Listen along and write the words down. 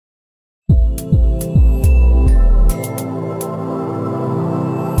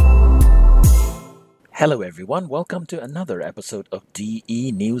Hello everyone, welcome to another episode of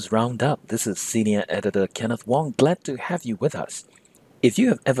DE News Roundup. This is Senior Editor Kenneth Wong, glad to have you with us. If you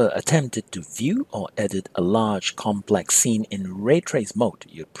have ever attempted to view or edit a large complex scene in ray trace mode,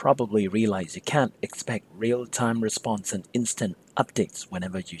 you'd probably realize you can't expect real-time response and instant updates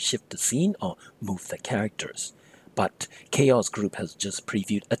whenever you shift the scene or move the characters. But Chaos Group has just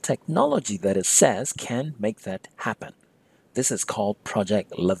previewed a technology that it says can make that happen. This is called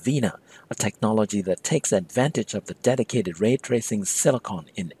Project Lavina, a technology that takes advantage of the dedicated ray tracing silicon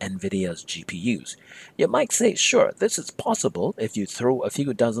in NVIDIA's GPUs. You might say, sure, this is possible if you throw a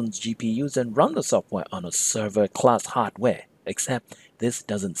few dozen GPUs and run the software on a server-class hardware, except this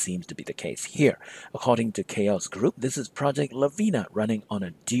doesn't seem to be the case here. According to Chaos Group, this is Project Lavina running on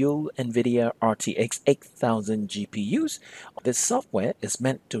a dual NVIDIA RTX 8000 GPUs. This software is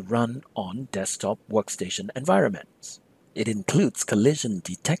meant to run on desktop workstation environments. It includes collision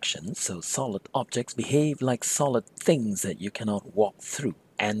detection, so solid objects behave like solid things that you cannot walk through,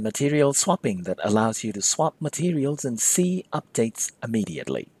 and material swapping that allows you to swap materials and see updates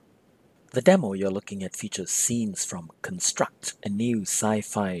immediately. The demo you're looking at features scenes from Construct, a new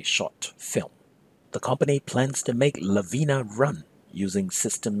sci-fi short film. The company plans to make Lavina run using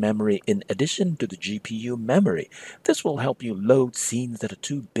system memory in addition to the GPU memory. This will help you load scenes that are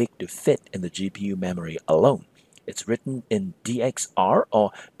too big to fit in the GPU memory alone. It's written in DXR or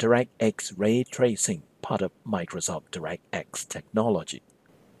DirectX Raytracing, part of Microsoft DirectX technology.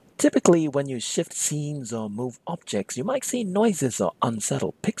 Typically, when you shift scenes or move objects, you might see noises or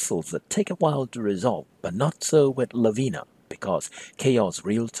unsettled pixels that take a while to resolve, but not so with Lavina, because Chaos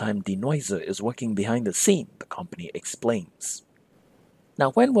real-time denoiser is working behind the scene, the company explains.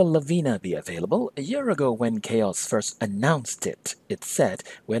 Now, when will Lavina be available? A year ago when Chaos first announced it, it said,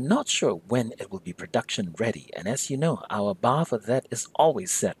 we're not sure when it will be production ready, and as you know, our bar for that is always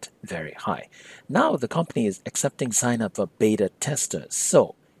set very high. Now the company is accepting sign-up for beta testers,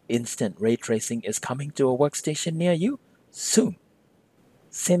 so instant ray tracing is coming to a workstation near you soon.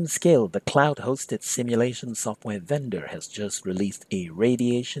 SimScale, the cloud-hosted simulation software vendor, has just released a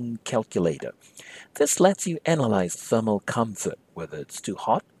radiation calculator. This lets you analyze thermal comfort, whether it's too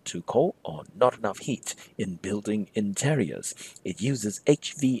hot, too cold, or not enough heat in building interiors. It uses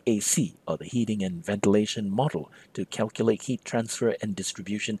HVAC, or the heating and ventilation model, to calculate heat transfer and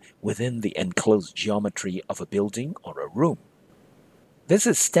distribution within the enclosed geometry of a building or a room. This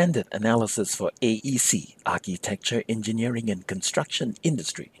is standard analysis for AEC, Architecture, Engineering and Construction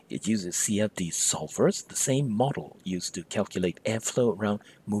Industry. It uses CFD solvers, the same model used to calculate airflow around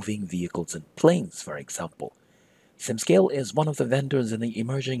moving vehicles and planes, for example. SimScale is one of the vendors in the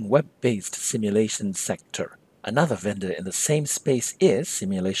emerging web-based simulation sector. Another vendor in the same space is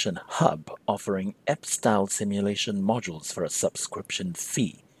Simulation Hub, offering app-style simulation modules for a subscription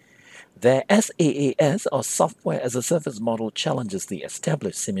fee. Their SaaS, or Software as a Service model, challenges the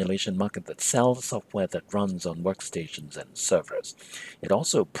established simulation market that sells software that runs on workstations and servers. It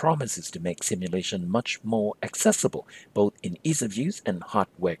also promises to make simulation much more accessible, both in ease of use and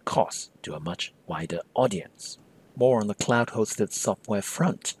hardware costs, to a much wider audience. More on the cloud-hosted software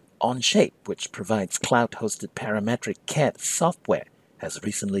front. Onshape, which provides cloud-hosted parametric CAD software, has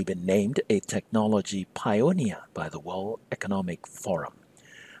recently been named a technology pioneer by the World Economic Forum.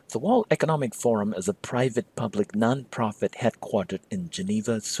 The World Economic Forum is a private-public non-profit headquartered in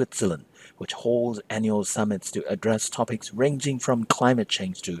Geneva, Switzerland, which holds annual summits to address topics ranging from climate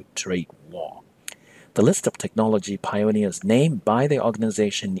change to trade war. The list of technology pioneers named by the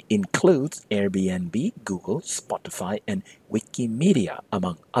organization includes Airbnb, Google, Spotify, and Wikimedia,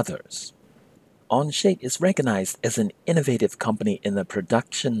 among others. Onshape is recognized as an innovative company in the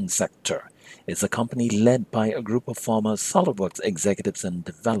production sector. It's a company led by a group of former SolidWorks executives and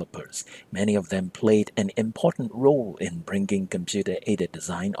developers. Many of them played an important role in bringing computer-aided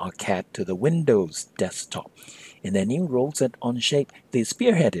design or CAD to the Windows desktop. In their new roles at Onshape, they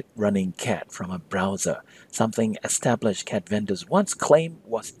spearheaded running CAD from a browser, something established CAD vendors once claimed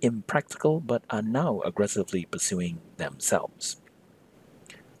was impractical but are now aggressively pursuing themselves.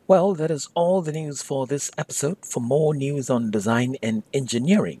 Well, that is all the news for this episode. For more news on design and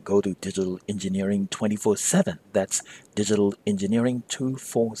engineering, go to Digital Engineering 24/7. That's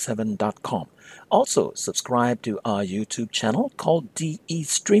digitalengineering247.com. Also, subscribe to our YouTube channel called DE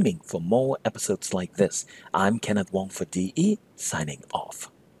Streaming for more episodes like this. I'm Kenneth Wong for DE, signing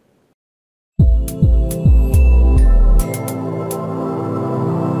off.